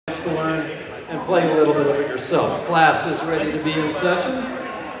to learn and play a little bit of it yourself. Class is ready to be in session.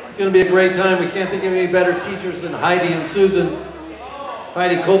 It's going to be a great time. We can't think of any better teachers than Heidi and Susan.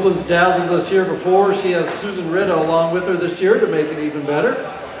 Heidi Copeland's dazzled us here before. She has Susan Ritta along with her this year to make it even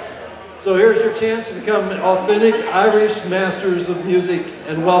better. So here's your chance to become authentic Irish masters of music,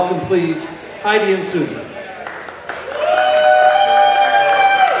 and welcome, please, Heidi and Susan.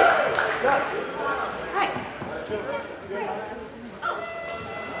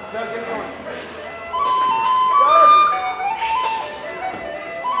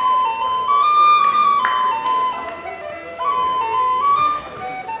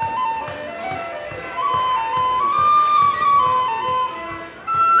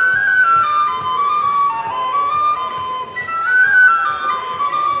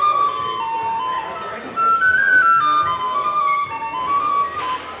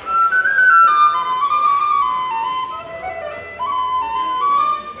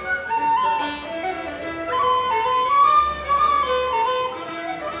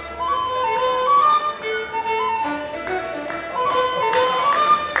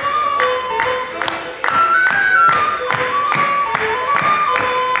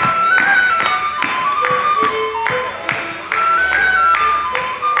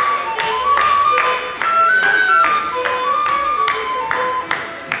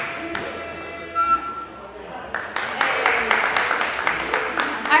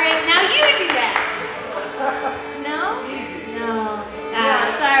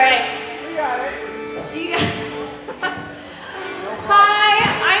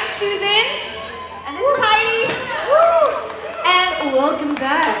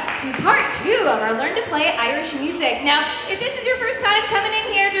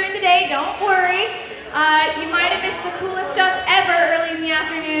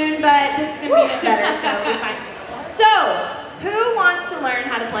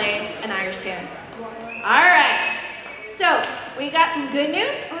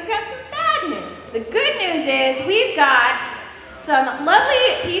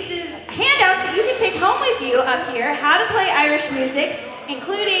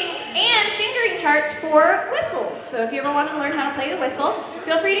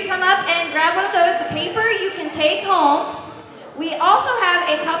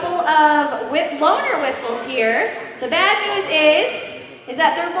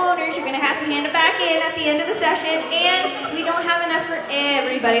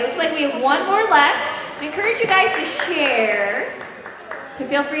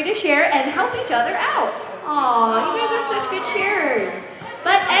 Feel free to share and help each other out. Aw, you guys are such good sharers.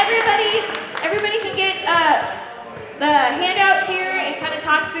 But everybody can get the handouts here. It kind of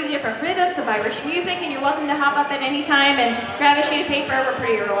talks through the different rhythms of Irish music, and you're welcome to hop up at any time and grab a sheet of paper. We're a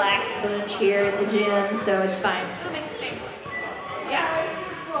pretty relaxed bunch here in the gym, so it's fine. Yeah.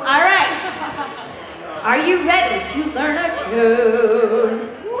 All right. Are you ready to learn a tune?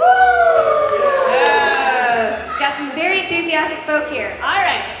 Woo! Yes. Got some very enthusiastic folk here. All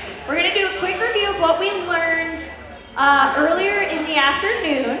right. We're going to do a quick review of what we learned earlier in the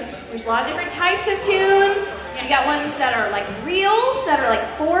afternoon. There's a lot of different types of tunes. You got ones that are like reels, that are like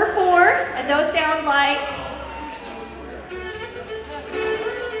 4/4, and those sound like.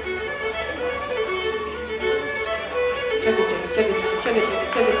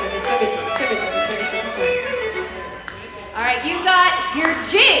 All right, you got your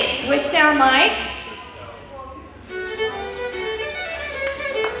jigs, which sound like.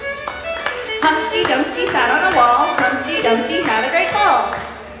 Humpty Dumpty sat on a wall, Humpty Dumpty had a great fall.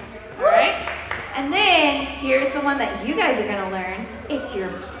 All right, and then here's the one that you guys are gonna learn. It's your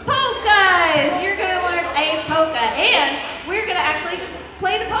polkas. You're gonna learn a polka, and we're gonna actually just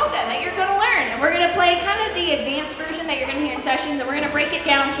play the polka that you're gonna learn. And we're gonna play kind of the advanced version that you're gonna hear in sessions, and we're gonna break it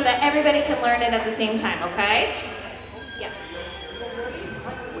down so that everybody can learn it at the same time, okay? Yeah.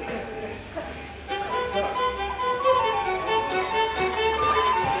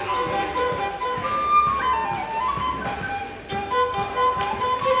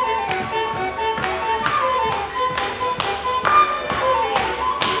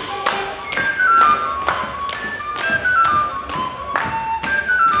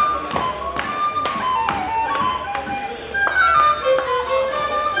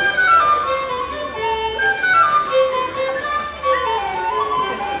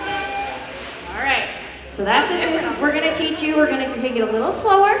 So that's it. We're going to teach you. We're going to take it a little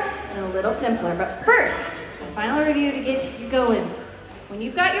slower and a little simpler. But first, a final review to get you going. When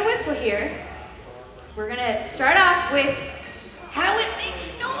you've got your whistle here, we're going to start off with how it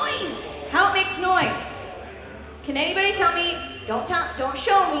makes noise. How it makes noise. Can anybody tell me? Don't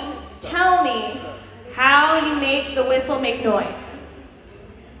show me. Tell me how you make the whistle make noise.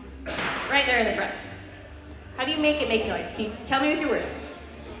 right there in the front. How do you make it make noise? Can you tell me with your words?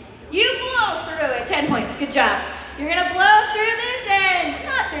 You blow through it, 10 points, good job. You're gonna blow through this end,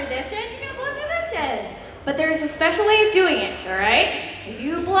 not through this end, you're gonna blow through this end. But there's a special way of doing it, all right? If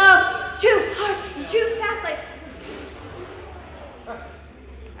you blow too hard and too fast, like,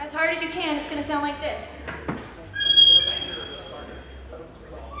 as hard as you can, it's gonna sound like this.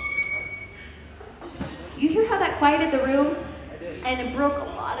 You hear how that quieted the room? And it broke a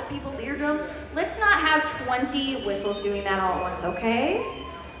lot of people's eardrums? Let's not have 20 whistles doing that all at once, okay?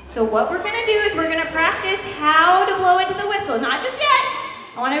 So what we're gonna do is we're gonna practice how to blow into the whistle. Not just yet.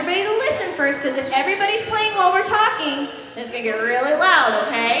 I want everybody to listen first, because if everybody's playing while we're talking, then it's gonna get really loud,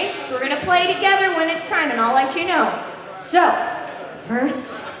 okay? So we're gonna play together when it's time, and I'll let you know. So,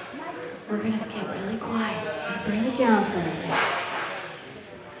 first, we're gonna get really quiet and bring it down for a minute.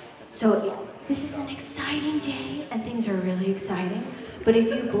 So, this is an exciting day, and things are really exciting. But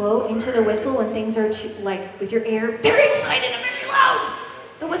if you blow into the whistle when things are, like, with your air very excited and very loud,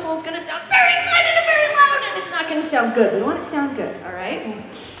 the whistle is going to sound very excited and very loud, and it's not going to sound good. We want it to sound good, all right?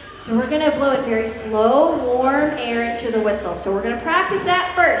 So we're going to blow in very slow, warm air into the whistle. So we're going to practice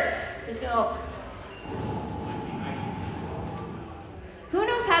that first. Just go. Who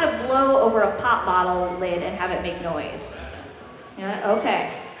knows how to blow over a pop bottle lid and have it make noise? Yeah,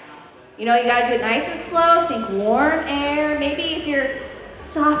 okay. You know, you gotta do it nice and slow. Think warm air. Maybe if you're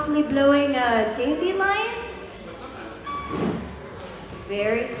softly blowing a dandelion.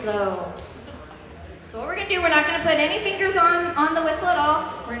 Very slow. So what we're gonna do, we're not gonna put any fingers on the whistle at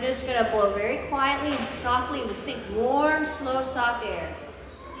all. We're just gonna blow very quietly and softly. Think warm, slow, soft air.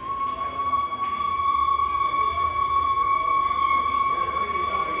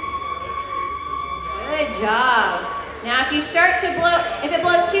 Good job. Now if you start to blow, if it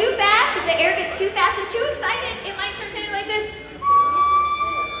blows too fast, if the air gets too fast and too excited, it might start sounding like this.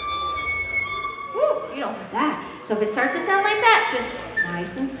 Woo, you don't want that. So if it starts to sound like that, just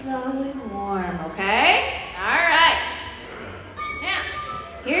nice and slow and warm, okay? All right. Now,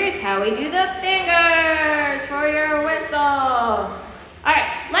 here's how we do the fingers for your whistle. All right,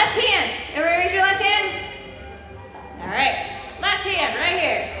 left hand. Everybody raise your left hand. All right, left hand right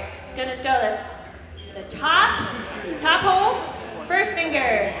here. It's gonna go the top hole, first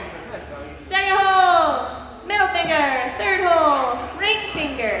finger, second hole, middle finger, third hole, ring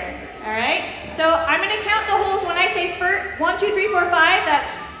finger, all right? So I'm gonna count the holes when I say 1, 2, 3, 4, 5,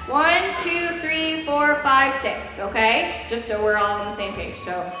 that's 1, 2, 3, 4, 5, 6, okay? Just so we're all on the same page.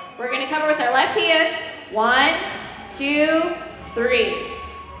 So we're gonna cover with our left hand, 1, 2, 3.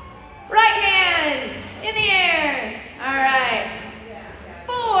 Right hand, in the air, all right.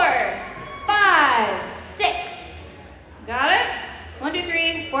 4, 5, 6. Got it? 1, 2,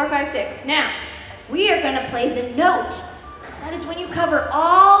 3, 4, 5, 6. Now, we are gonna play the note. That is when you cover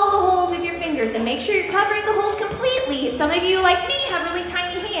all the holes with your fingers, and make sure you're covering the holes completely. Some of you, like me, have really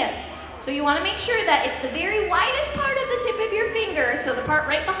tiny hands. So you wanna make sure that it's the very widest part of the tip of your finger, so the part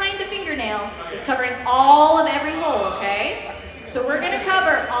right behind the fingernail is covering all of every hole, okay? So we're gonna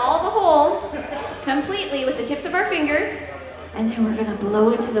cover all the holes completely with the tips of our fingers, and then we're gonna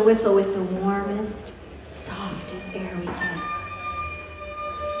blow into the whistle with the warmest, softest air we can.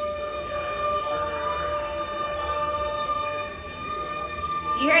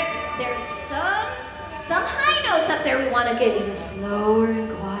 There's some high notes up there we want to get even slower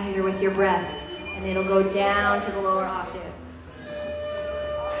and quieter with your breath, and it'll go down to the lower octave.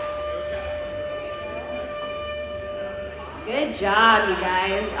 Good job, you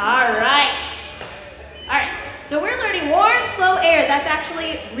guys. All right. All right. So we're learning warm, slow air. That's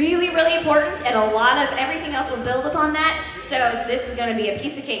actually really, really important, and a lot of everything else will build upon that. So this is going to be a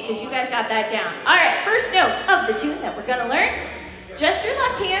piece of cake because you guys got that down. All right. First note of the tune that we're going to learn. Just your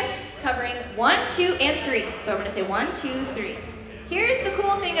left hand, covering 1, 2, and 3. So I'm going to say 1, 2, 3. Here's the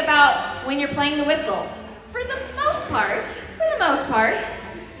cool thing about when you're playing the whistle. For the most part,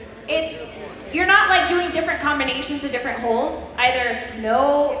 you're not like doing different combinations of different holes. Either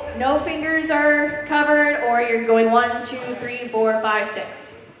no fingers are covered, or you're going 1, 2, 3, 4, 5,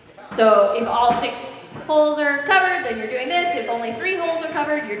 6. So if all 6 holes are covered, then you're doing this. If only 3 holes are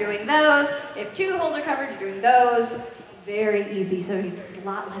covered, you're doing those. If 2 holes are covered, you're doing those. Very easy, so it's a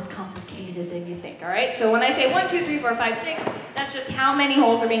lot less complicated than you think, all right? So when I say 1, 2, 3, 4, 5, 6, that's just how many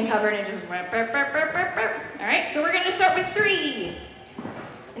holes are being covered, and just all right? So we're gonna start with 3.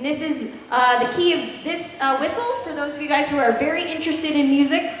 And this is the key of this whistle. For those of you guys who are very interested in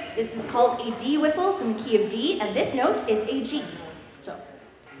music, this is called a D whistle. It's in the key of D, and this note is a G. So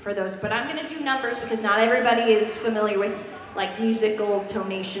for those, but I'm gonna do numbers because not everybody is familiar with like musical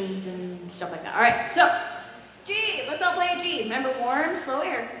tonations and stuff like that. All right, so G, let's all play a G. Remember, warm, slow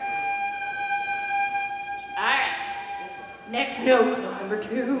air. Next note, number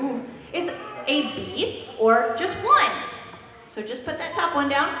 2, is a B or just 1. So just put that top one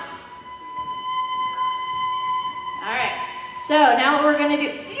down. All right, so now what we're gonna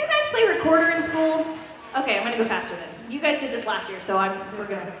do, did you guys play recorder in school? Okay, I'm gonna go faster then. You guys did this last year, so we're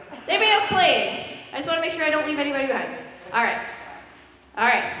gonna, anybody else playing? I just wanna make sure I don't leave anybody behind. All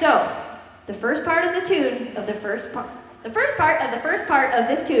right, so the first part of the tune of the first part of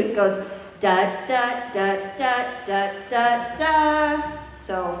this tune goes da da da da da da da.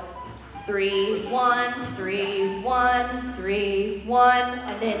 So 3 1 3 1 3 1,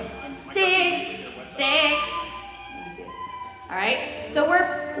 and then 6 6. All right, so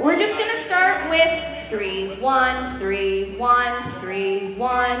we're just gonna start with 3 1 3 1 3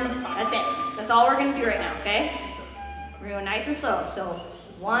 1. That's it. That's all we're gonna do right now. Okay? We're gonna go nice and slow. So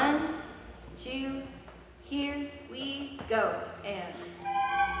 1 2, here we go, and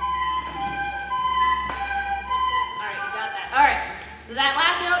all right, you got that. All right. So that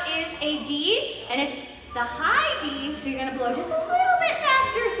last note is a D, and it's the high D, so you're gonna blow just a little bit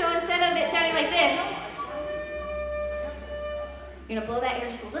faster. So instead of it sounding like this, you're gonna blow that air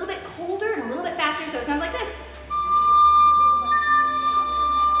just a little bit colder and a little bit faster, so it sounds like this.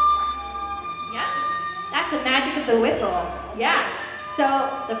 Yeah, that's the magic of the whistle. Yeah.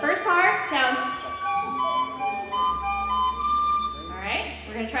 So the first part sounds, all right,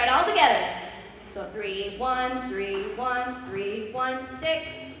 we're gonna try it all together. So 3 1 3 1 3 1 6.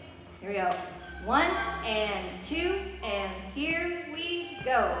 Here we go. 1 and 2, and here we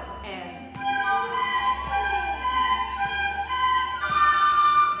go. And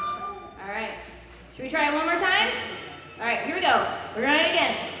all right. Should we try it one more time? All right, here we go. We're gonna try it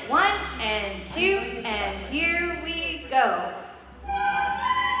again. 1 and 2, and here we go.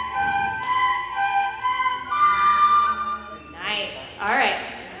 Nice. All right.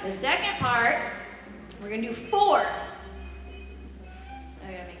 The second part, we're gonna do 4.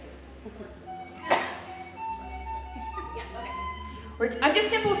 I'm just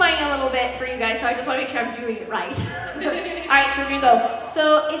simplifying a little bit for you guys, so I just want to make sure I'm doing it right. All right, so we're gonna go.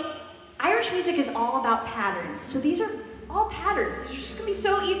 So Irish music is all about patterns. So these are all patterns. It's just gonna be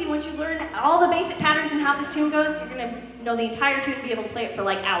so easy once you learn all the basic patterns and how this tune goes. You're gonna know the entire tune and be able to play it for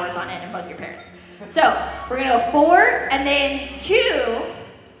like hours on end and bug your parents. So we're gonna go 4 and then 2,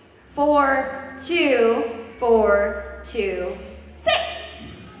 4 2 4 2 6.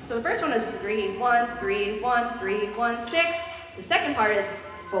 So the first one is 3 1 3 1 3 1 6. The second part is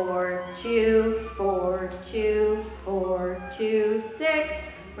 4 2 4 2 4 2 6.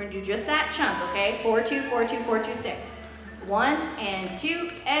 We're gonna do just that chunk, okay? 4 2 4 2 4 2 6. 1 and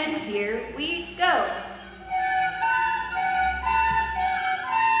 2, and here we go.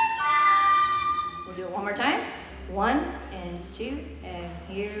 We'll do it one more time. 1 and 2, and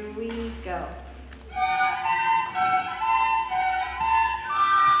here we go.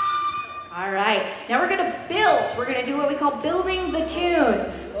 All right, now we're gonna build. We're gonna do what we call building the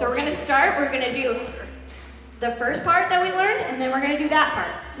tune. So we're gonna start, we're gonna do the first part that we learned, and then we're gonna do that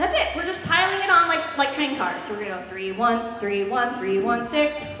part. That's it, we're just piling it on like train cars. So we're gonna go 3 1 3 1 3 1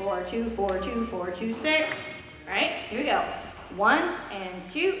 6, 4 2 4 2 4 2 6. All right, here we go. 1 and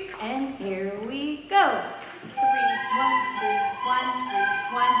 2, and here we go. 3 1 3 1 3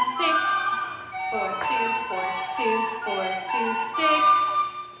 1 6, 4 2 4 2 4 2 6.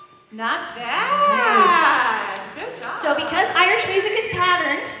 Not bad. Good job. So because Irish music is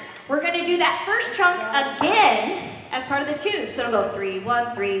patterned, we're going to do that first chunk again as part of the tune. So it'll go 3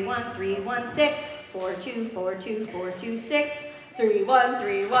 1 3 1 3 1 6, 4 2 4 2 4 2 6, 3 1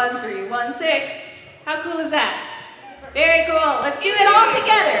 3 1 3 1 6. How cool is that? Very cool. Let's do it all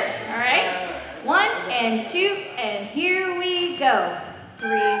together. All right. 1 and 2, and here we go. 3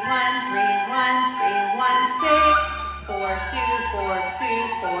 1 3 1 3 1 6. 4 2 4 2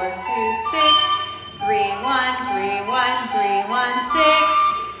 4 2 6, 3 1 3 1 3 1 6.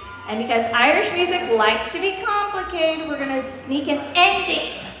 And because Irish music likes to be complicated, we're gonna sneak an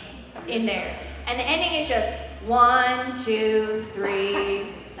ending in there. And the ending is just 1 2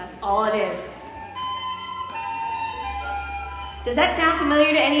 3. That's all it is. Does that sound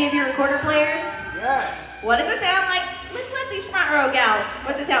familiar to any of your recorder players? Yes. What does it sound like? Let's let these front row gals.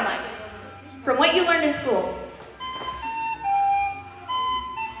 What's it sound like? From what you learned in school.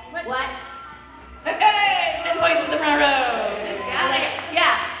 What? Hey, 10 points in the front row.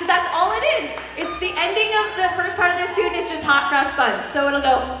 Yeah, so that's all it is. It's the ending of the first part of this tune is just hot cross buns. So it'll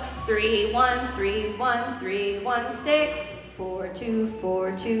go 3 1 3 1 3 1 6, 4 2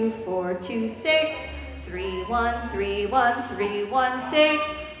 4 2 4 2 6, 3 1 3 1 3 1 6,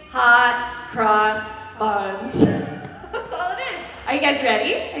 hot cross buns. That's all it is. Are you guys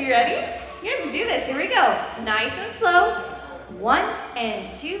ready? Are you ready? You guys can do this. Here we go. Nice and slow. 1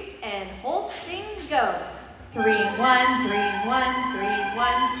 and 2 and whole thing go. 3, 1, 3, 1, 3,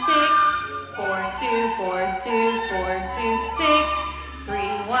 1, 6. 4, 2, 4, 2, 4, 2, 6. 3,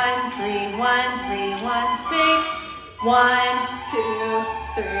 1, 3, 1, 3, 1, 6. 1, 2,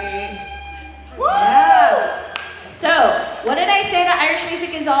 3. Woo! So, what did I say that Irish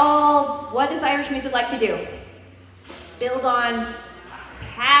music is all, what does Irish music like to do? Build on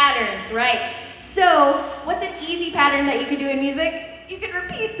patterns, right? So, what's an easy pattern that you can do in music? You can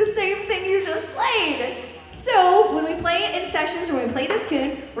repeat the same thing you just played. So, when we play it in sessions, or when we play this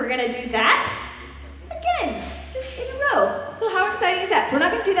tune, we're gonna do that again, just in a row. So how exciting is that? We're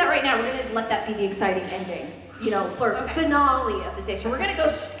not gonna do that right now. We're gonna let that be the exciting ending, you know, for finale of this day. So we're gonna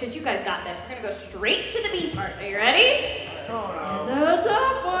go, because you guys got this, we're gonna go straight to the B part. Are you ready? Oh, no. That's a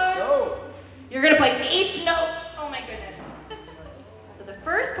tough one. You're gonna play 8 notes. Oh my goodness. So the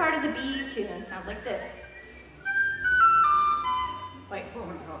first part of the B tune sounds like this. Wait,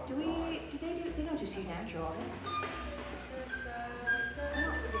 they don't just see natural.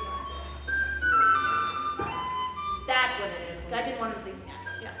 That's what it is. I didn't want to release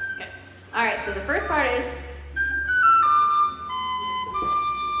natural. Yeah, okay. All right, so the first part is,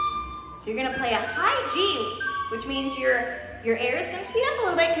 so you're gonna play a high G, which means your air is gonna speed up a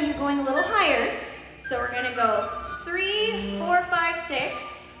little bit because you're going a little higher. So we're gonna go 3, 4, 5,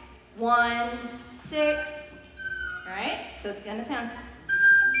 6, 1, 6. All right, so it's gonna sound.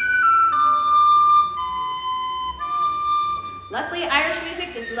 Luckily, Irish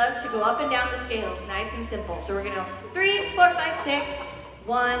music just loves to go up and down the scales, nice and simple. So we're gonna go 3, 4, 5, 6,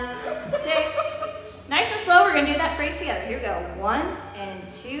 1, 6. Nice and slow, we're gonna do that phrase together. Here we go, 1 and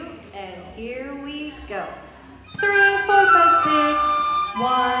 2, and here we go. 3, 4, 5, 6,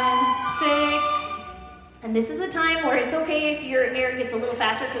 1, 6. And this is a time where it's okay if your air gets a little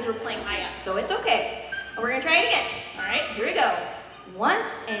faster because we're playing high up, so it's okay. And we're gonna try it again. All right, here we go. 1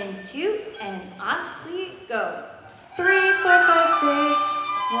 and 2, and off we go. 3, 4, 5, 6,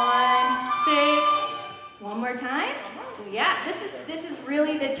 1, 6. One more time. Yeah, this is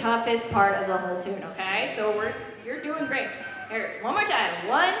really the toughest part of the whole tune, okay? So you're doing great. Here, one more time.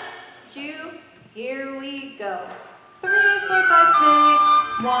 1, 2, here we go. 3, 4, 5,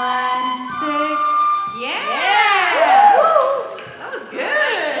 6, 1, 6. Yeah! Woo! That was good.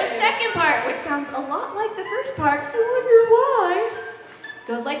 The second part, which sounds a lot like the first part, I wonder why,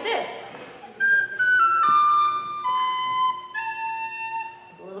 goes like this.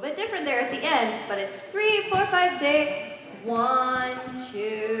 A little bit different there at the end, but it's 3, 4, 5, 6, 1,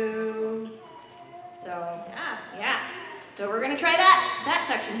 2. So, yeah. So we're gonna try that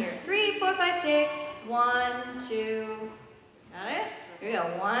section here. 3, 4, 5, 6, 1, 2. Got it? Here we go.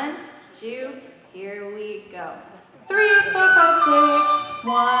 1, 2. Here we go. 3, 4, 5, 6,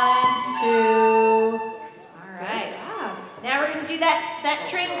 1, 2. All right. Now we're going to do that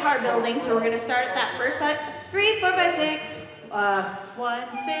train car building. So we're going to start at that first part. 3, 4, 5, 6. 1,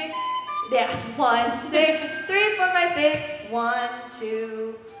 6. Yeah. 1, 6. 3, 4, 5, 6. 1,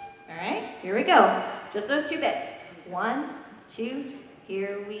 2. All right. Here we go. Just those 2 bits. 1, 2.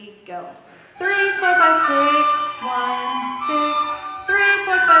 Here we go. 3, 4, 5, 6. 1, 6. 3,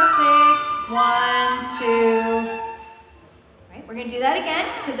 4, 5, 6. 1, 2. All right, we're going to do that again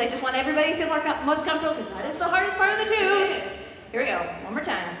because I just want everybody to feel most comfortable because that is the hardest part of the tune. Here we go. One more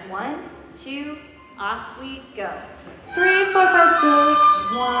time. 1, 2, off we go. 3, 4, 5, 6,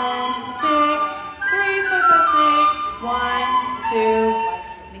 1, 6. 3, 4, 5, 6, 1,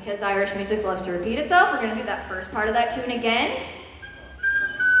 2. Because Irish music loves to repeat itself, we're going to do that first part of that tune again.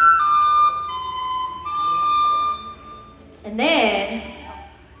 And then,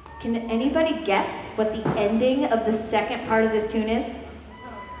 can anybody guess what the ending of the second part of this tune is?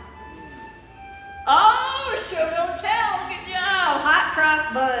 Oh, show don't tell. Good job. Hot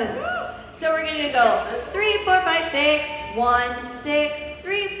cross buns. So we're going to go 3, 4, 5, 6, 1, 6,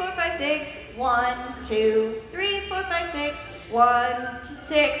 3, 4, 5, 6, 1, 2, 3, 4, 5, 6, 1,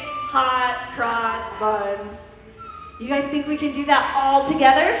 6, hot cross buns. You guys think we can do that all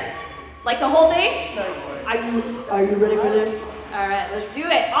together? Like the whole thing? Are you ready for this? All right, let's do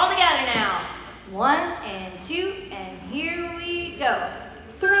it all together now. 1 and 2, and here we go.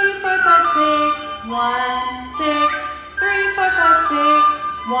 3, 4, 5, 6, 1, 6. 3, 4, 5, 6,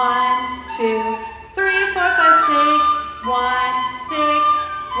 1, 2. 3, 4, 5, 6, 1, 6.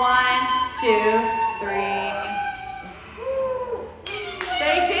 1, 2, 3.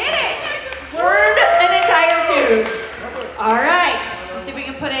 They did it! Learned an entire tune. All right. Let's see if we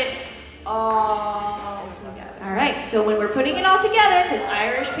can put it all together. All right, so when we're putting it all together, because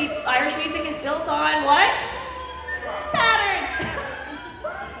Irish music is built on what? Patterns.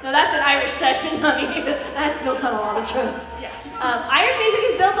 No, that's an Irish session, honey. That's built on a lot of trust. Yeah. Irish music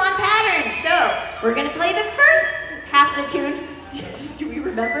is built on patterns, so we're gonna play the first half of the tune. Do we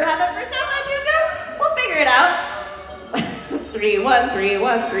remember how the first half of the tune goes? We'll figure it out. 3, 1, 3,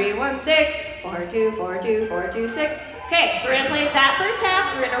 1, 3, 1, 6, 4, 2, 4, 2, 4, 2, 6. Okay, so we're gonna play that first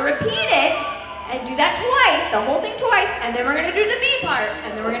half, we're gonna repeat it, and do that twice, the whole thing twice, and then we're gonna do the B part,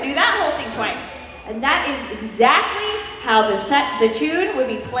 and then we're gonna do that whole thing twice. And that is exactly how the tune would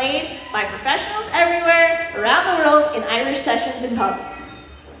be played by professionals everywhere around the world in Irish sessions and pubs.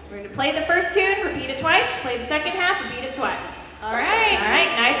 We're gonna play the first tune, repeat it twice, play the second half, repeat it twice. All right. All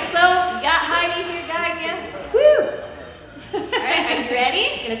right, nice and slow. You got Heidi here, guy again. Woo! All right, are you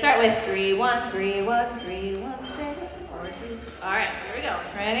ready? Gonna start with 3, 1, 3, 1, 3, 1, 6, 4, 2. All right, here we go.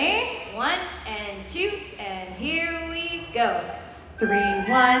 Ready? 1 and 2, and here we go. 3, 1,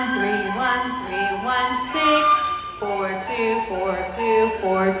 3, 1, 3, 1, 6, 4, 2, 4, 2,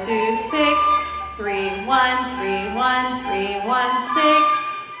 4, 2, 6, 3, 1, 3, 1, 3, 1, 6,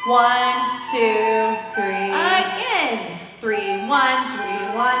 1, 2, 3. Again. 3, 1, 3,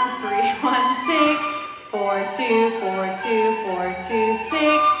 1, 3, 1, 6, 4, 2, 4, 2, 4, 2,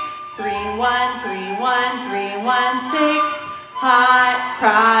 6, 3, 1, 3, 1, 3, 1, 6, hot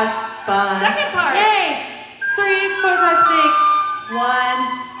cross buns. Second part. Yay! 3, 4, 5, 6,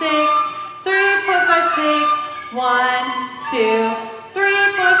 1, 6, 3, 4, 5, 6, 1, 2,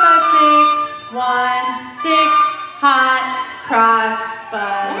 3, 4, 5, 6, 1, 6, hot cross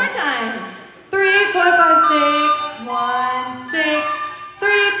buns. One more time. 3, 4, 5, 6, 1, 6,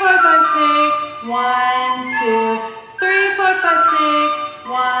 3, 4, 5, 6, 1, 2, 3, 4, 5, 6,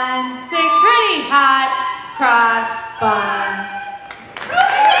 1, 6. Ready? Hot cross buns.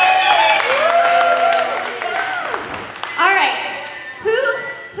 All right. Who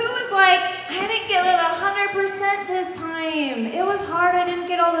was like, I didn't get it 100% this time. It was hard. I didn't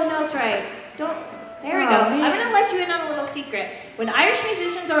get all the notes right. There we go. Man. I'm gonna let you in on a little secret. When Irish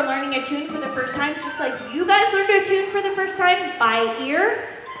musicians are learning a tune for the first time, just like you guys learned a tune for the first time by ear,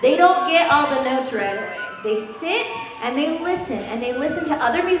 they don't get all the notes right away. They sit and they listen to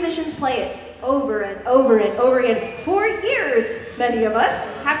other musicians play it over and over and over again. For years, many of us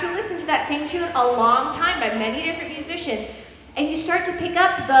have to listen to that same tune a long time by many different musicians. And you start to pick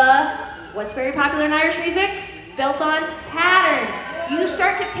up what's very popular in Irish music? Built on patterns. You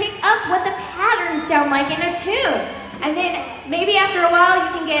start to pick up what the patterns sound like in a tune. And then maybe after a while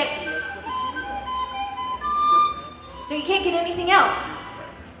you can't get anything else.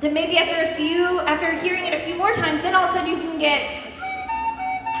 Then maybe after hearing it a few more times, then all of a sudden you can get,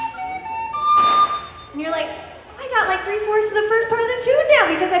 and you're like, I got like 3/4 of the first part of the tune down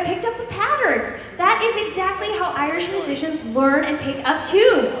because I picked up the patterns. That is exactly how Irish musicians learn and pick up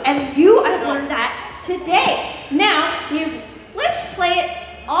tunes. And you have learned that today. Now, let's play it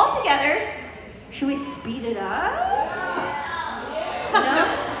all together. Should we speed it up? No?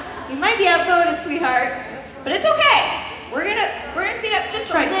 You might be outvoted, sweetheart, but it's okay. We're gonna speed up just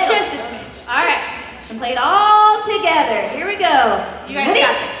a little. Just a smidge. All right, and play it all together. Here we go. You guys Ready?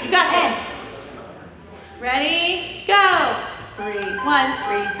 got this. You got this. Ready? Go. 3, 1,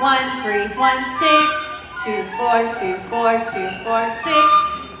 3, 1, 3, 1, 6, 2, 4, 2, 4, 2, 4, 6,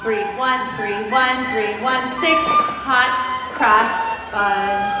 3, 1, 3, 1, 3, 1, 6, hot cross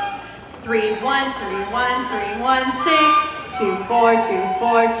buns. 3, 1, 3, 1, 3, 1, 6, 2, 4, 2,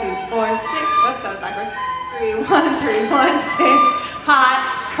 4, 2, 4, 6. Oops, that was backwards. 3, 1, 3, 1, 6, hot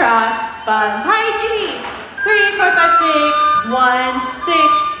cross buns. High G. 3, 4, 5, 6, 1,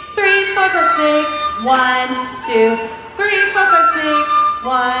 6, 3, 4, 5, 6, 1, 2, 3, 4, 5, 6,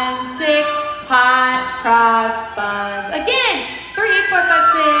 1, 6, hot cross buns. Again. 3, 4,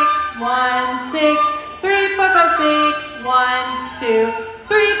 5, 6, 1, 6, 3, 4, 5, 6, 1, 2,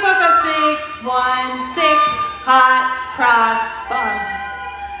 3, 4, 5, 6, 1, 6, hot cross buns.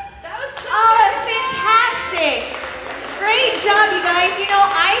 Oh, that's fantastic. Great job, you guys. You know,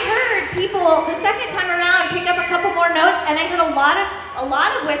 I heard people the second time around pick up a couple more notes, and I heard a lot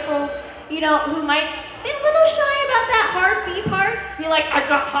of whistles, you know, who might be a little shy about that hard B part, be like, I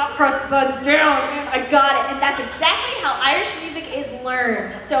got hot crust buns down, man, I got it. And that's exactly how Irish music is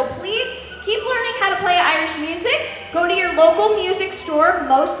learned. So please keep learning how to play Irish music. Go to your local music store.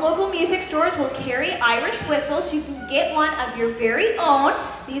 Most local music stores will carry Irish whistles, so you can get one of your very own.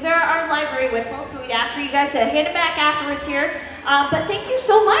 These are our library whistles, so we'd ask for you guys to hand it back afterwards here. But thank you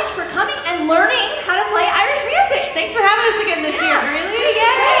so much for coming and learning how to play Irish music. Thanks for having us again this year, Greeley. Yay!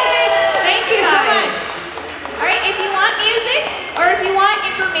 Yay! Thank you so much. All right, if you want music, or if you want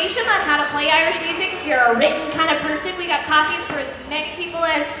information on how to play Irish music, if you're a written kind of person, we got copies for as many people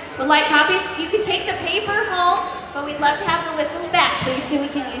as would like copies. You can take the paper home, but we'd love to have the whistles back, please, so we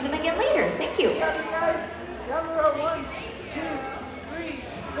can use them again later. Thank you. Got it, guys. Down the road. 1, 2, 3,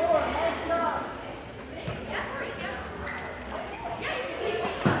 4. Nice job.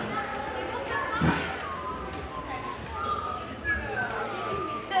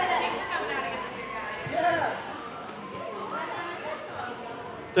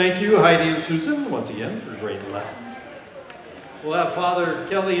 Thank you, Heidi and Susan, once again, for great lessons. We'll have Father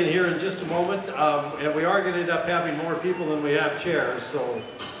Kelly in here in just a moment, and we are going to end up having more people than we have chairs, so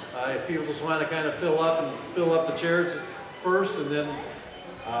if people just want to kind of fill up the chairs first, and then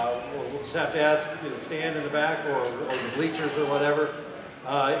we'll just have to ask you to stand in the back or the bleachers or whatever.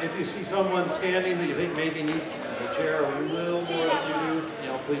 If you see someone standing that you think maybe needs a chair a little more than you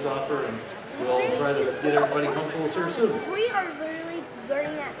do, please offer, and we'll try to get everybody comfortable here soon. We are literally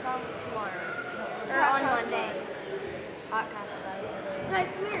learning that song tomorrow, or on Monday. Guys,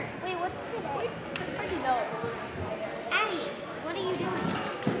 come here. Wait, what's today? I already know. Addie, what are you doing?